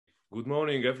Good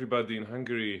morning, everybody in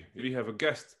Hungary. We have a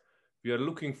guest we are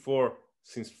looking for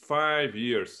since 5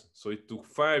 years. So it took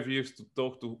 5 years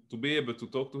to be able to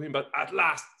talk to him, but at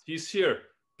last he's here.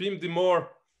 Pim de Morree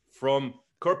from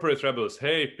Corporate Rebels.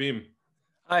 Hey, Pim.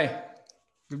 Hi.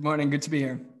 Good morning. Good to be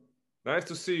here. Nice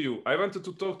to see you. I wanted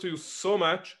to talk to you so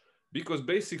much because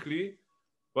basically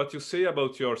what you say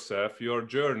about yourself, your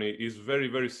journey is very,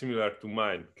 very similar to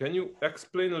mine. Can you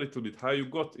explain a little bit how you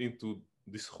got into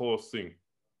this whole thing?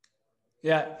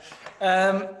 Yeah.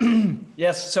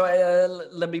 Yes. So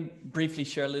let me briefly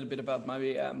share a little bit about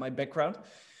my background.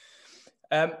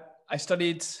 I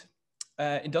studied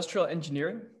industrial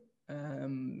engineering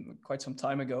quite some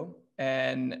time ago.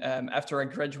 And after I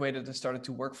graduated, I started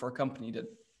to work for a company that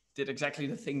did exactly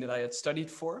the thing that I had studied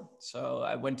for. So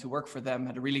I went to work for them,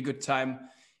 had a really good time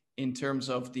in terms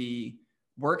of the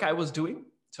work I was doing.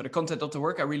 So the content of the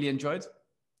work I really enjoyed.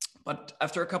 But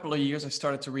after a couple of years, I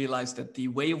started to realize that the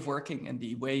way of working and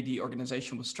the way the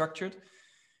organization was structured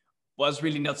was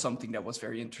really not something that was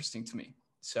very interesting to me.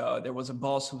 So there was a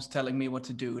boss who was telling me what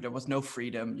to do. There was no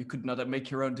freedom. You could not make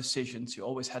your own decisions. You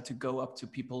always had to go up to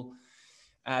people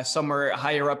somewhere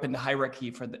higher up in the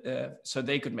hierarchy so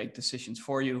they could make decisions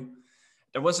for you.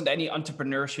 There wasn't any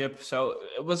entrepreneurship. So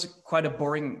it was quite a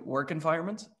boring work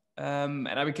environment. And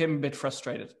I became a bit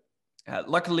frustrated.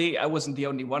 Luckily, I wasn't the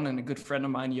only one, and a good friend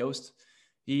of mine, Joost,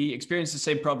 he experienced the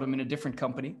same problem in a different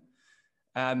company.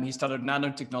 He started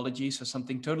nanotechnology, so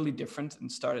something totally different,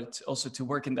 and started also to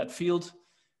work in that field,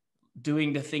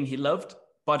 doing the thing he loved,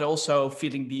 but also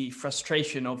feeling the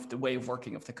frustration of the way of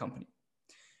working of the company.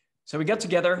 So we got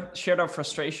together, shared our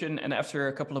frustration, and after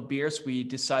a couple of beers, we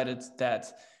decided that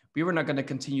we were not going to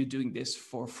continue doing this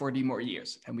for 40 more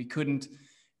years. And we couldn't,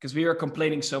 because we were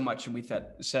complaining so much, and we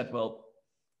said, well,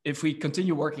 if we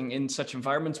continue working in such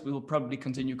environments, we will probably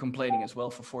continue complaining as well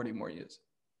for 40 more years.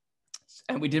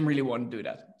 And we didn't really want to do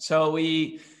that. So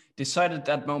we decided at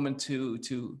that moment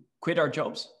to quit our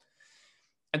jobs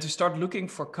and to start looking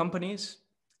for companies,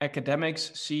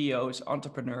 academics, CEOs,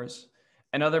 entrepreneurs,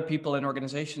 and other people and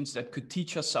organizations that could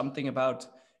teach us something about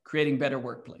creating better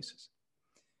workplaces.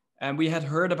 And we had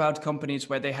heard about companies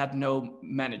where they had no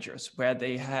managers, where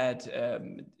they had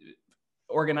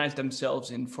organized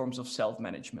themselves in forms of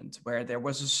self-management, where there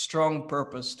was a strong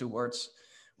purpose towards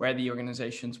where the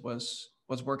organizations was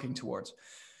working towards.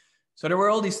 So there were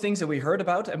all these things that we heard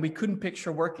about, and we couldn't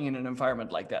picture working in an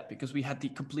environment like that because we had the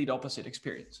complete opposite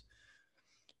experience.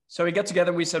 So we got together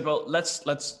and we said, well,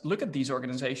 let's look at these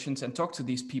organizations and talk to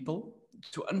these people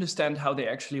to understand how they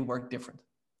actually work different.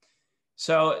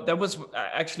 So that was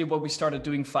actually what we started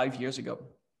doing 5 years ago.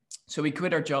 So we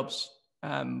quit our jobs,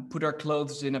 put our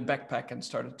clothes in a backpack and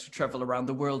started to travel around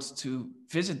the world to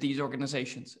visit these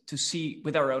organizations, to see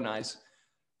with our own eyes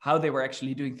how they were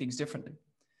actually doing things differently.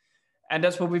 And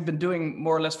that's what we've been doing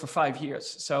more or less for 5 years.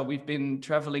 So we've been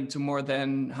traveling to more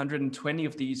than 120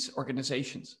 of these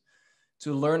organizations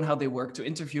to learn how they work, to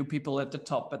interview people at the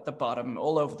top, at the bottom,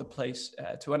 all over the place,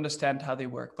 to understand how they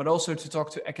work, but also to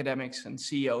talk to academics and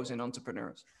CEOs and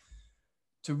entrepreneurs,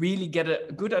 to really get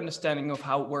a good understanding of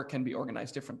how work can be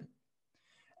organized differently.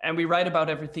 And we write about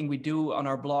everything we do on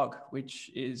our blog,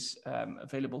 which is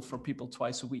available for people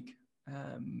twice a week.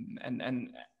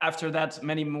 And after that,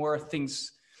 many more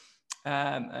things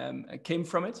came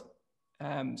from it.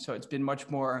 So it's been much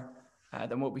more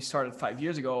than what we started 5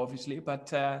 years ago, obviously. But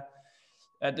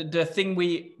the thing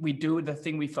we do, the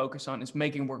thing we focus on is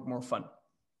making work more fun.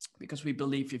 Because we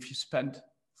believe if you spend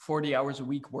 40 hours a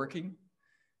week working,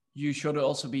 you should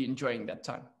also be enjoying that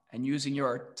time and using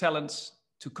your talents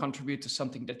to contribute to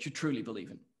something that you truly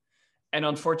believe in. And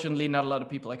unfortunately, not a lot of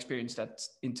people experience that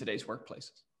in today's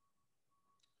workplaces.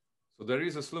 So there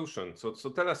is a solution. So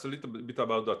tell us a little bit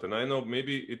about that. And I know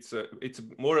maybe it's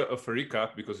more of a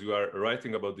recap because you are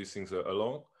writing about these things a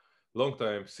long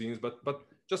time since. But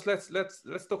just let's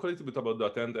talk a little bit about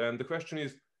that. And the question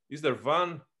is there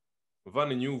one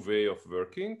new way of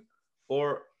working,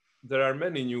 or there are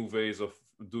many new ways of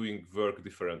doing work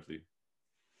differently?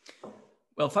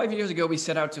 Well, 5 years ago, we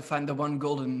set out to find the one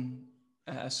golden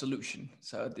solution.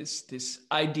 So this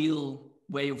ideal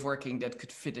way of working that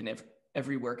could fit in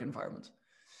every work environment.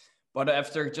 But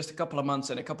after just a couple of months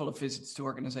and a couple of visits to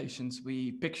organizations,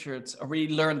 we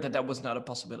learned that was not a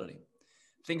possibility.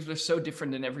 Things were so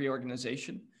different in every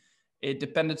organization. It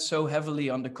depended so heavily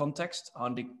on the context,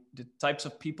 on the types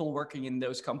of people working in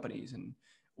those companies and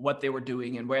what they were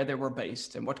doing and where they were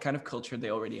based and what kind of culture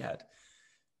they already had.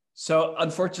 So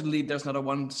unfortunately, there's not a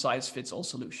one-size-fits-all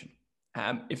solution.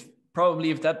 If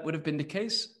that would have been the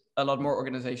case, a lot more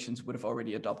organizations would have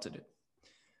already adopted it.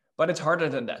 But it's harder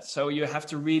than that. So you have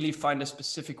to really find a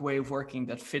specific way of working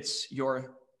that fits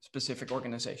your specific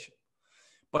organization.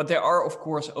 But there are, of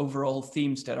course, overall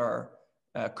themes that are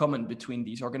common between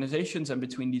these organizations and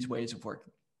between these ways of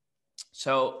working.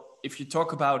 So if you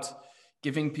talk about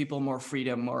giving people more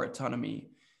freedom, more autonomy,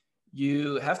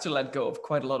 you have to let go of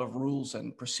quite a lot of rules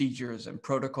and procedures and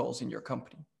protocols in your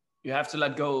company. You have to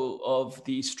let go of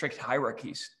the strict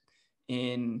hierarchies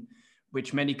in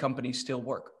which many companies still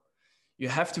work. You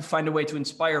have to find a way to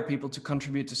inspire people to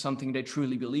contribute to something they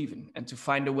truly believe in, and to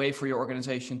find a way for your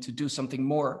organization to do something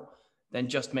more than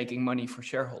just making money for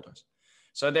shareholders.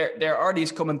 So there are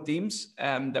these common themes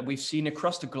that we've seen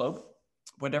across the globe,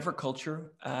 whatever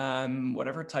culture,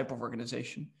 whatever type of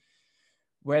organization,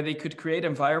 where they could create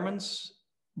environments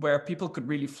where people could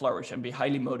really flourish and be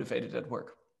highly motivated at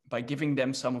work by giving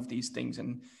them some of these things.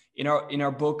 And in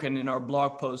our book and in our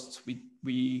blog posts,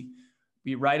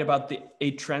 we write about the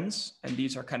 8 trends, and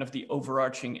these are kind of the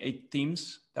overarching 8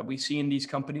 themes that we see in these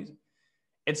companies.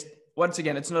 Once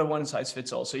again, it's not a one size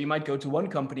fits all. So you might go to one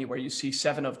company where you see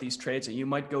 7 of these traits, and you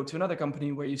might go to another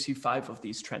company where you see 5 of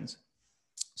these trends.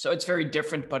 So it's very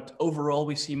different, but overall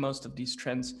we see most of these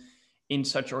trends in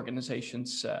such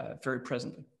organizations very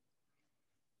presently.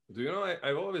 Do you know,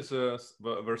 I always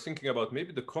were thinking about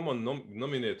maybe the common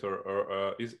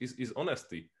denominator is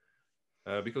honesty,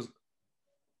 because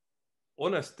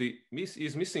honesty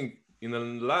is missing in a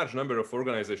large number of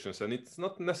organizations, and it's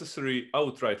not necessarily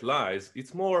outright lies.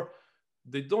 It's more,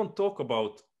 they don't talk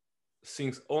about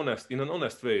things in an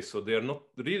honest way. So they are not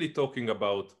really talking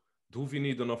about, do we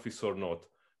need an office or not?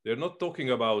 They're not talking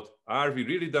about, are we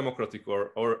really democratic,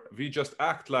 or we just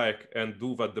act like and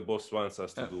do what the boss wants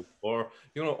us to do? Or,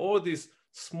 you know, all these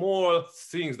small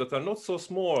things that are not so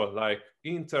small, like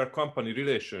inter-company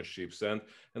relationships and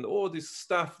all this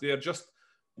stuff, they are just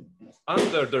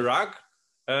under the rug.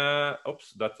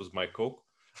 Oops, that was my Coke,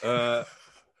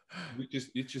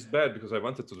 which is bad because I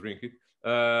wanted to drink it.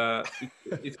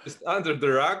 It's just under the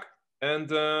rug,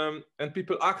 and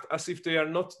people act as if they are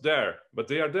not there, but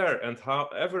they are there. And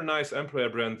however nice employer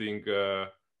branding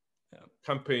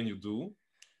campaign you do,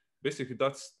 basically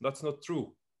that's not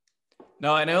true.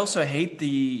 No, and I also hate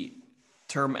the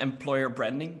term employer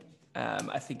branding.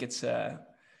 I think it's a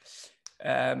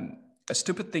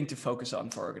stupid thing to focus on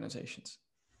for organizations.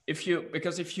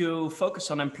 Because if you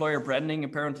focus on employer branding,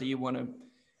 apparently you want to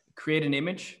create an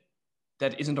image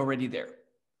that isn't already there.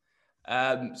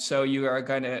 So you are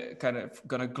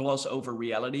gonna gloss over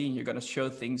reality, and you're gonna show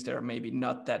things that are maybe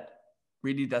not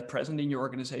that present in your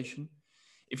organization.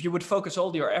 If you would focus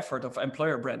all your effort of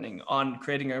employer branding on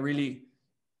creating a really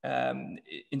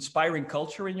inspiring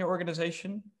culture in your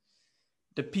organization,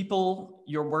 the people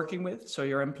you're working with, so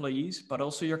your employees, but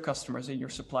also your customers and your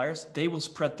suppliers, they will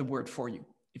spread the word for you.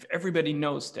 If everybody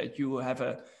knows that you have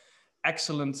an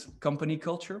excellent company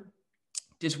culture,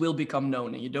 this will become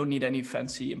known, and you don't need any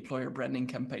fancy employer branding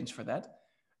campaigns for that.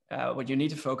 What you need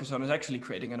to focus on is actually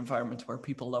creating an environment where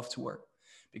people love to work.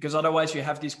 Because otherwise you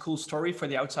have this cool story for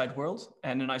the outside world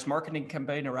and a nice marketing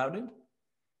campaign around it.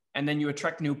 And then you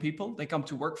attract new people, they come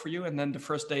to work for you. And then the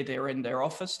first day they're in their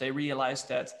office, they realize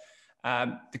that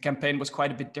the campaign was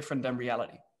quite a bit different than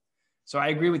reality. So I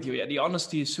agree with you. Yeah, the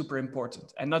honesty is super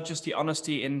important, and not just the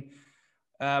honesty in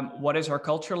what is our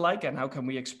culture like and how can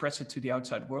we express it to the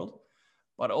outside world,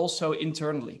 but also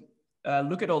internally.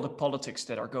 Look at all the politics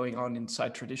that are going on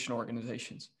inside traditional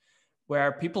organizations,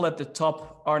 where people at the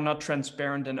top are not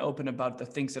transparent and open about the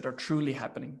things that are truly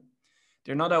happening.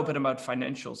 They're not open about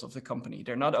financials of the company.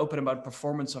 They're not open about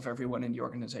performance of everyone in the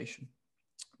organization,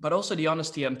 but also the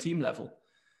honesty on team level.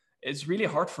 It's really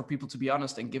hard for people to be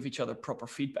honest and give each other proper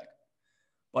feedback.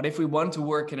 But if we want to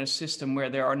work in a system where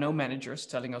there are no managers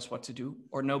telling us what to do,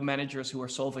 or no managers who are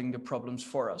solving the problems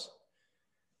for us,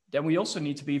 then we also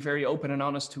need to be very open and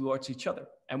honest towards each other.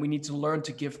 And we need to learn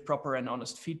to give proper and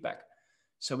honest feedback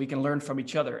so we can learn from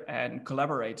each other and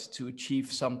collaborate to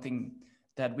achieve something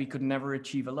that we could never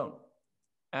achieve alone.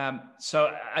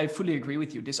 So I fully agree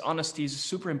with you. This honesty is a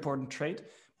super important trait,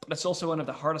 but it's also one of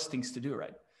the hardest things to do,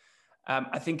 right?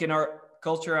 I think in our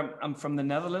culture, I'm from the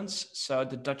Netherlands, so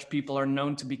the Dutch people are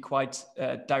known to be quite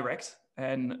direct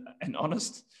and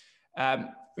honest,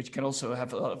 which can also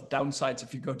have a lot of downsides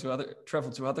if you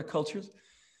travel to other cultures.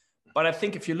 But I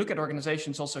think if you look at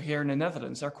organizations also here in the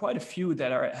Netherlands, there are quite a few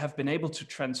that have been able to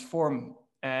transform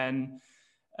and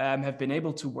have been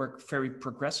able to work very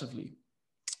progressively,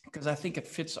 because I think it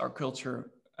fits our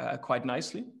culture quite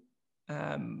nicely.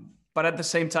 But at the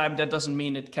same time, that doesn't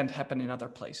mean it can't happen in other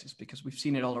places, because we've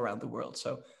seen it all around the world.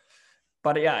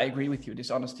 But yeah, I agree with you.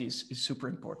 This honesty is super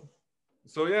important.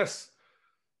 So yes,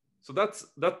 so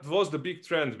that was the big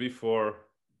trend before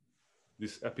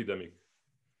this epidemic.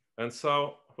 And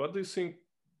so what do you think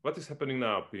what is happening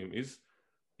now, Pim?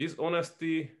 Is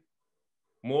honesty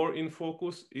more in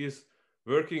focus? Is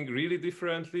working really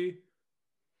differently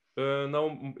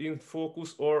now in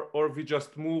focus, or we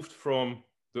just moved from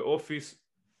the office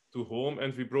to home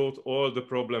and we brought all the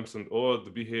problems and all the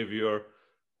behavior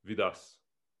with us?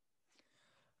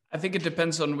 I think it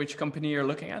depends on which company you're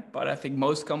looking at, but I think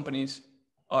most companies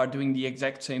are doing the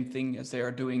exact same thing as they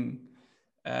are doing,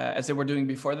 as they were doing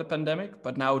before the pandemic,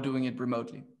 but now doing it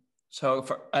remotely. So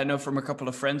I know from a couple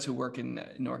of friends who work in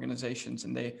organizations,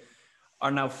 and they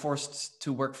are now forced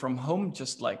to work from home,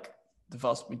 just like the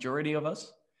vast majority of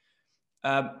us.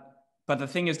 But the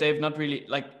thing is, they've not really,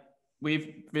 like,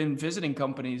 we've been visiting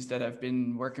companies that have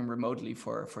been working remotely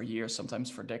for years, sometimes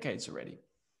for decades already,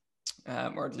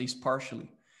 or at least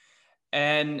partially.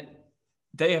 And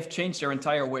they have changed their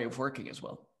entire way of working as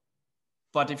well.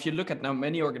 But if you look at now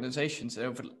many organizations,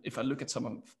 if I look at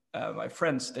some of my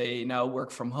friends, they now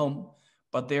work from home,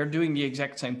 but they're doing the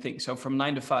exact same thing. So from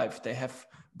 9 to 5, they have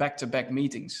back-to-back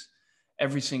meetings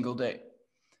every single day.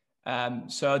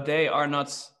 So they are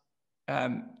not,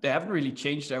 they haven't really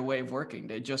changed their way of working.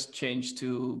 They just changed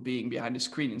to being behind a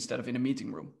screen instead of in a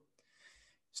meeting room.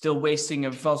 Still wasting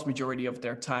a vast majority of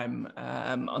their time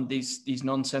on these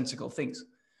nonsensical things.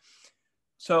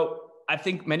 So I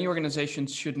think many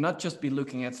organizations should not just be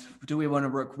looking at, do we want to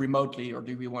work remotely, or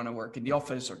do we want to work in the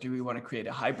office, or do we want to create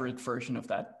a hybrid version of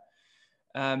that?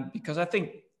 Because I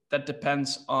think that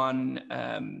depends on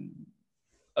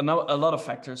a lot of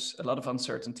factors, a lot of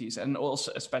uncertainties, and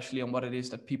also especially on what it is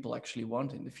that people actually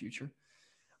want in the future.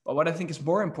 But what I think is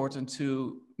more important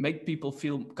to make people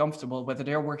feel comfortable, whether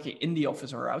they're working in the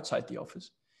office or outside the office,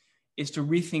 is to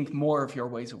rethink more of your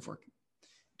ways of working.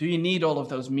 Do you need all of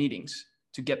those meetings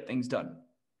to get things done?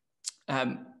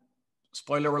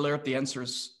 Spoiler alert, the answer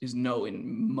is no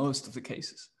in most of the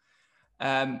cases.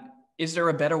 Is there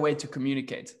a better way to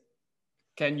communicate?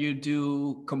 Can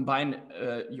you combine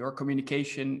your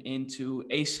communication into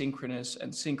asynchronous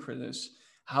and synchronous?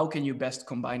 How can you best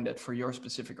combine that for your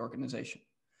specific organization?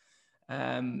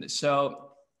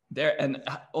 So there, and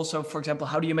also, for example,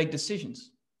 how do you make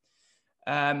decisions?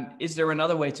 Is there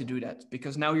another way to do that?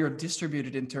 Because now you're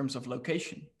distributed in terms of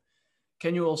location.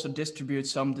 Can you also distribute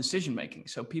some decision-making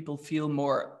so people feel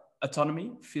more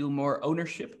autonomy, feel more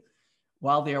ownership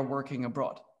while they are working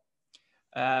abroad,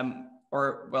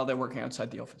 or while they're working outside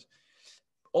the office?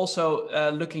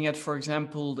 Also, looking at, for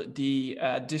example, the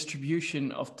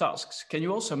distribution of tasks. Can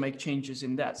you also make changes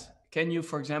in that? Can you,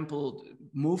 for example,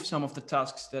 move some of the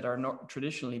tasks that are not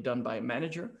traditionally done by a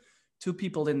manager to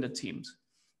people in the teams,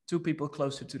 to people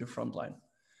closer to the front line?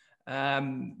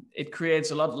 It creates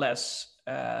a lot less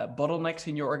bottlenecks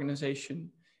in your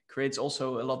organization, creates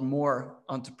also a lot more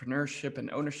entrepreneurship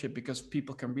and ownership, because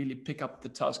people can really pick up the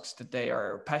tasks that they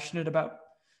are passionate about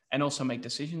and also make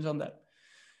decisions on that.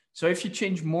 So if you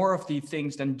change more of the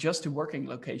things than just the working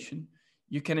location,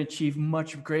 you can achieve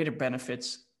much greater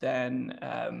benefits than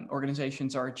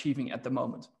organizations are achieving at the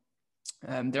moment.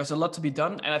 There's a lot to be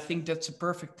done. And I think that's a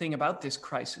perfect thing about this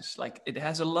crisis. Like, it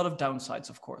has a lot of downsides,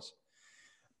 of course,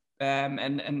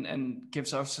 and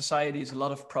gives our societies a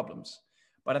lot of problems.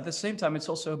 But at the same time, it's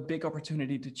also a big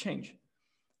opportunity to change.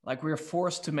 Like, we're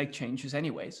forced to make changes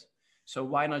anyways. So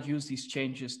why not use these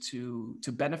changes to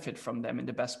benefit from them in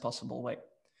the best possible way?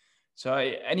 So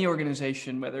any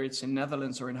organization, whether it's in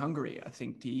Netherlands or in Hungary, I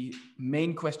think the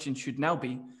main question should now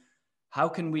be, how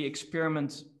can we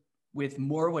experiment with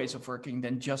more ways of working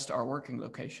than just our working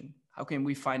location? How can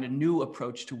we find a new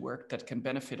approach to work that can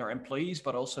benefit our employees,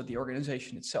 but also the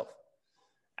organization itself?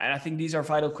 And I think these are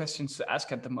vital questions to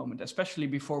ask at the moment, especially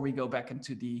before we go back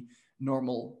into the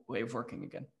normal way of working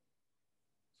again.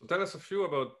 So tell us a few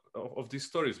of these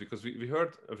stories, because we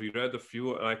read a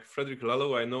few, like Frederick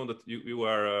Laloux. I know that you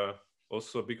are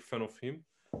also a big fan of him,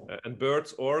 and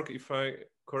Birds.org, if I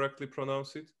correctly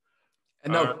pronounce it.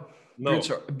 No.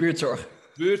 Birds.org.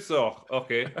 Birds.org,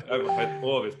 okay. I've had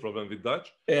always problem with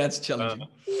Dutch. Yeah, it's challenging.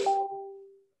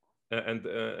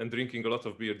 And drinking a lot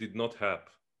of beer did not help.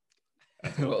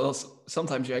 Well,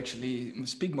 sometimes you actually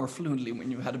speak more fluently when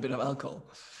you had a bit of alcohol.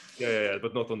 Yeah,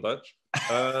 but not on Dutch.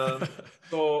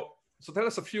 So tell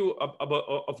us a few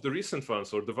of the recent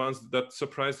ones, or the ones that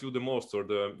surprised you the most, or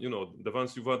the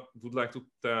ones you would like to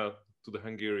tell to the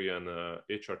Hungarian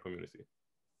HR community.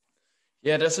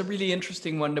 Yeah, that's a really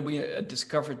interesting one that we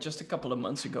discovered just a couple of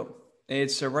months ago.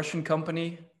 It's a Russian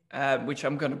company, which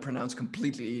I'm going to pronounce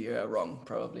completely wrong,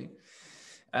 probably.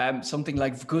 Something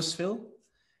like Vgusville.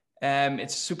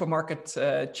 It's a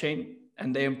supermarket chain,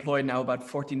 and they employ now about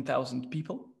 14,000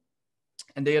 people.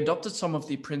 And they adopted some of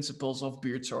the principles of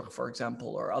Buurtzorg, for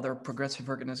example, or other progressive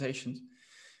organizations.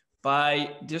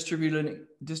 by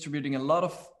distributing a lot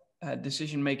of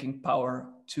decision-making power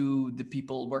to the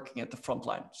people working at the front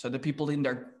line. So the people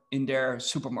in their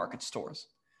supermarket stores.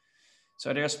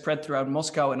 So they're spread throughout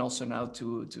Moscow and also now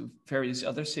to various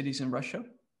other cities in Russia,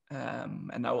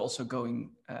 and now also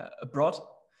going abroad.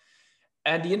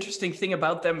 And the interesting thing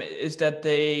about them is that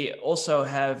they also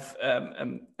have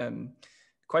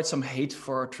quite some hate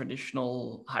for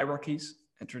traditional hierarchies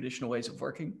and traditional ways of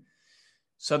working.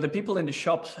 So the people in the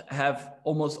shops have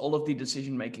almost all of the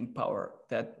decision-making power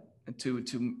that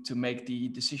to make the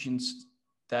decisions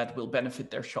that will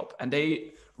benefit their shop. And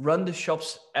they run the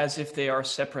shops as if they are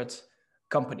separate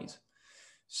companies.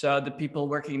 So the people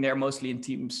working there, mostly in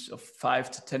teams of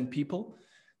 5 to 10 people,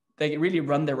 they really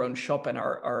run their own shop and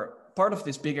are part of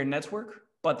this bigger network,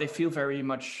 but they feel very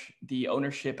much the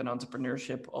ownership and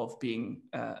entrepreneurship of being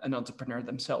an entrepreneur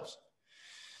themselves.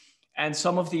 And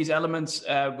some of these elements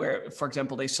where, for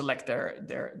example, they select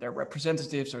their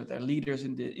representatives or their leaders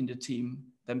in the team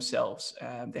themselves.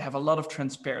 They have a lot of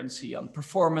transparency on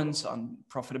performance, on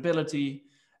profitability,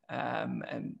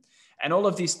 and all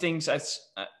of these things as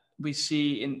we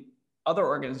see in other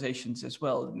organizations as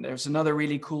well. And there's another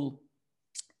really cool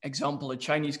example, a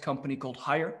Chinese company called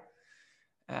Hire.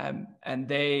 And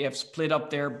they have split up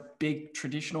their big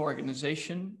traditional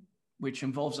organization, which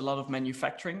involves a lot of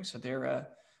manufacturing. So they're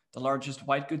the largest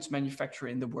white goods manufacturer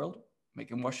in the world,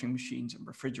 making washing machines and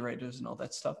refrigerators and all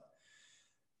that stuff.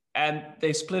 And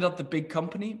they split up the big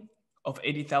company of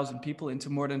 80,000 people into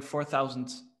more than 4,000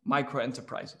 micro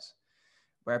enterprises,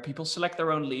 where people select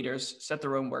their own leaders, set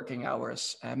their own working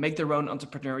hours, make their own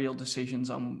entrepreneurial decisions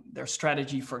on their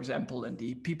strategy, for example, and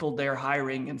the people they're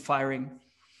hiring and firing.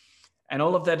 And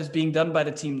all of that is being done by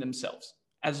the team themselves.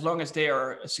 As long as they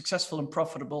are successful and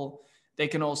profitable, they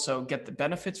can also get the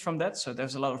benefits from that. So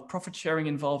there's a lot of profit sharing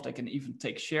involved. They can even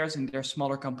take shares in their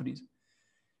smaller companies.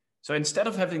 So instead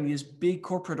of having this big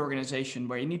corporate organization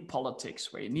where you need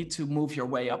politics, where you need to move your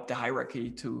way up the hierarchy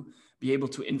to be able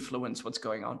to influence what's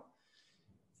going on,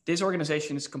 this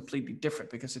organization is completely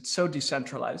different because it's so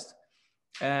decentralized.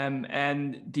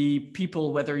 And the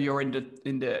people, whether you're in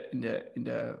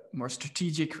the more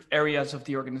strategic areas of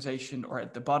the organization or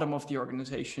at the bottom of the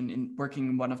organization in working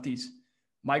in one of these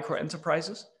micro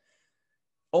enterprises,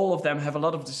 all of them have a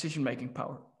lot of decision-making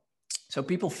power. So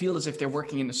people feel as if they're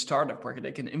working in a startup where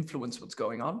they can influence what's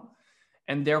going on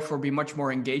and therefore be much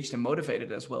more engaged and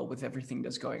motivated as well with everything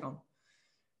that's going on.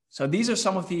 So these are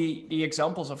some of the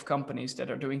examples of companies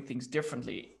that are doing things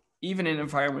differently, even in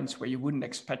environments where you wouldn't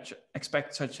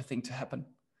expect such a thing to happen.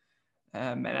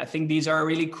 And I think these are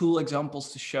really cool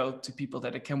examples to show to people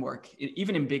that it can work,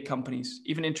 even in big companies,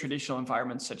 even in traditional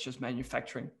environments such as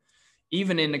manufacturing,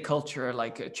 even in a culture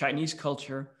like a Chinese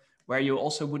culture, where you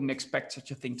also wouldn't expect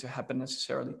such a thing to happen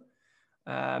necessarily.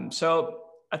 So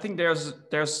I think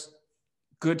there's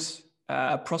good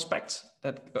prospects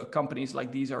that companies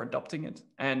like these are adopting it,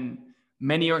 and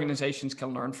many organizations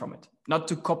can learn from it. Not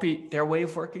to copy their way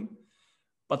of working,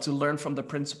 but to learn from the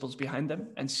principles behind them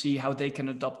and see how they can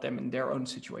adopt them in their own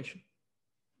situation.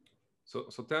 So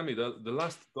tell me, the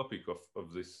last topic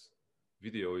of this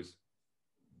video is,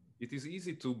 it is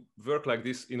easy to work like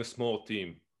this in a small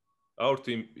team. Our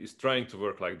team is trying to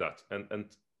work like that,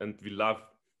 and we love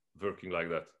working like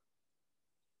that.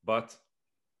 But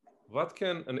what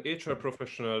can an HR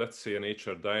professional, let's say an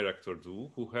HR director,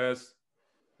 do who has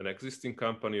an existing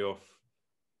company of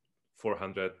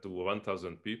 400 to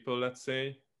 1,000 people, let's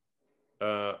say?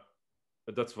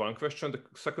 That's one question. The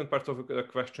second part of the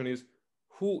question is,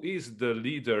 who is the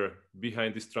leader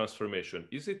behind this transformation?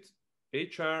 Is it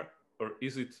HR, or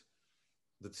is it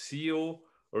the CEO,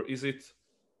 or is it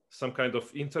some kind of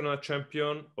internal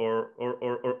champion, or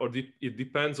it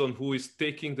depends on who is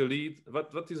taking the lead?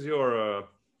 What is your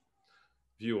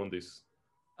view on this?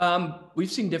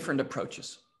 We've seen different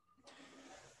approaches.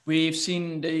 We've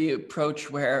seen the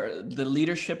approach where the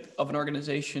leadership of an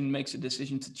organization makes a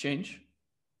decision to change,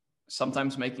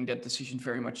 sometimes making that decision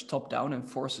very much top down and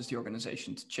forces the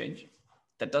organization to change.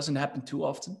 That doesn't happen too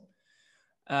often.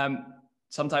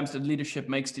 Sometimes the leadership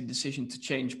makes the decision to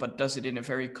change, but does it in a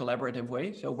very collaborative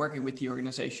way. So working with the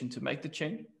organization to make the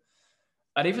change.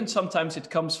 And even sometimes it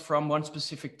comes from one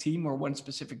specific team or one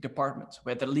specific department,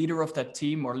 where the leader of that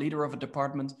team or leader of a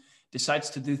department decides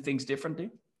to do things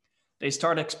differently. They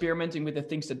start experimenting with the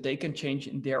things that they can change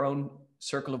in their own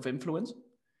circle of influence.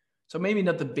 So maybe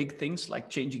not the big things like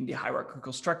changing the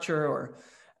hierarchical structure or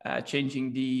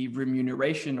changing the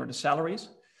remuneration or the salaries,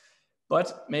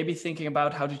 but maybe thinking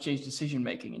about how to change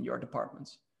decision-making in your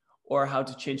departments, or how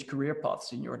to change career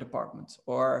paths in your department,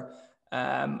 or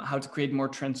how to create more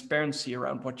transparency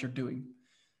around what you're doing.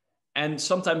 And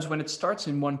sometimes when it starts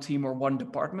in one team or one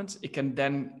department, it can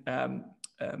then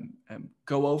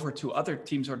go over to other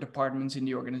teams or departments in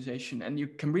the organization, and you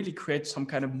can really create some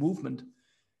kind of movement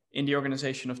in the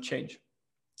organization of change.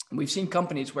 And we've seen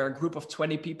companies where a group of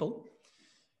 20 people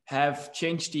have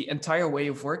changed the entire way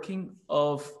of working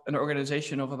of an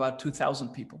organization of about 2,000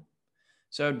 people.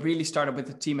 So it really started with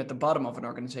a team at the bottom of an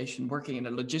organization working in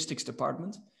a logistics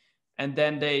department. And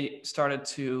then they started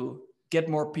to get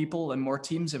more people and more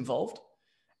teams involved.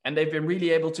 And they've been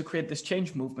really able to create this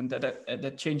change movement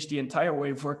that changed the entire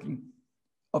way of working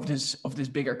of this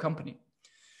bigger company.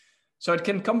 So it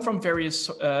can come from various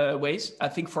ways. I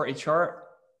think for HR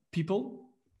people,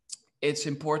 it's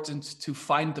important to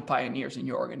find the pioneers in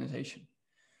your organization.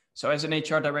 So as an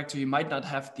HR director, you might not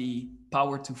have the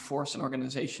power to force an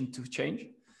organization to change.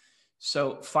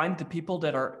 So find the people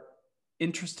that are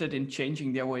interested in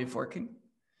changing their way of working,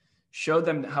 show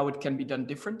them how it can be done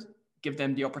different, give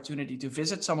them the opportunity to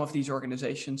visit some of these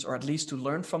organizations, or at least to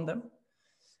learn from them,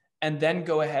 and then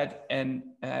go ahead and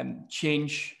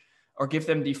change, or give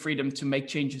them the freedom to make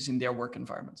changes in their work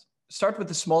environment. Start with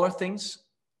the smaller things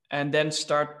and then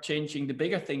start changing the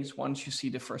bigger things once you see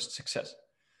the first success.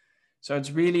 So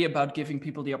it's really about giving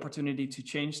people the opportunity to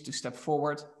change, to step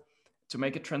forward, to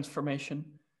make a transformation,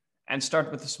 and start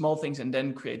with the small things and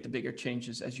then create the bigger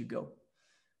changes as you go.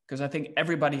 Because I think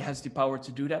everybody has the power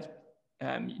to do that.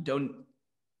 You don't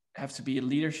have to be in a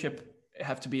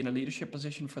leadership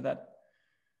position for that.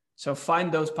 So find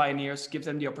those pioneers, give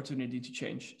them the opportunity to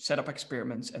change, set up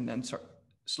experiments, and then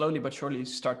slowly but surely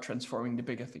start transforming the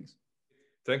bigger things.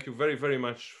 Thank you very, very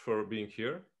much for being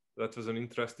here. That was an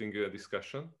interesting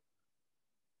discussion.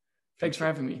 Thanks for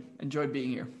having me. Enjoyed being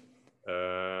here.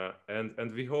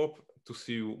 And we hope to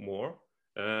see you more.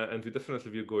 And we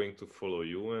definitely will going to follow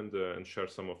you and share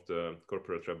some of the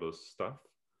Corporate Rebels stuff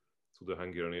to the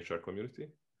Hungarian HR community.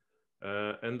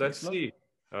 And let's see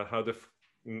how the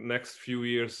next few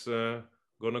years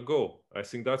gonna go. I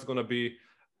think that's gonna be,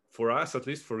 for us, at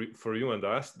least for you and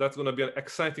us, that's gonna be an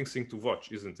exciting thing to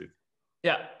watch, isn't it?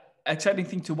 Yeah, exciting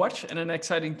thing to watch and an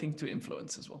exciting thing to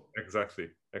influence as well. Exactly.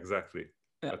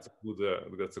 Yeah. That's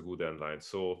a good end line.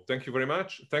 So thank you very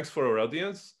much. Thanks for our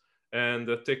audience, and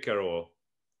take care all.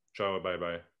 Ciao,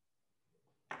 bye-bye.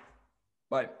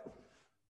 Bye.